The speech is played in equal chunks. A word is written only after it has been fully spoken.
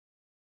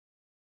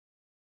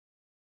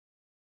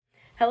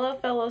Hello,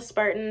 fellow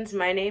Spartans.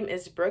 My name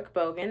is Brook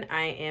Bogan.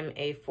 I am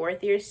a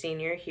fourth-year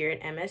senior here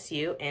at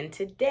MSU, and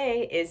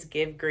today is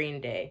Give Green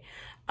Day.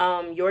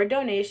 Your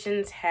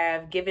donations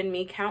have given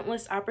me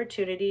countless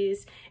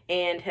opportunities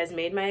and has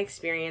made my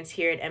experience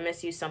here at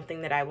MSU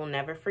something that I will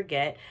never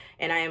forget,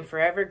 and I am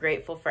forever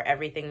grateful for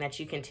everything that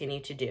you continue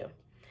to do.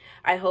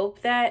 I hope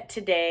that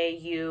today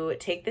you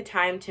take the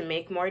time to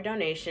make more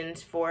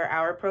donations for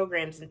our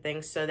programs and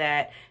things so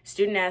that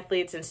student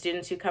athletes and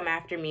students who come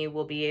after me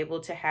will be able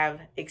to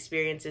have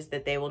experiences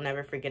that they will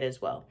never forget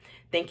as well.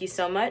 Thank you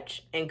so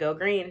much, and go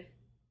green.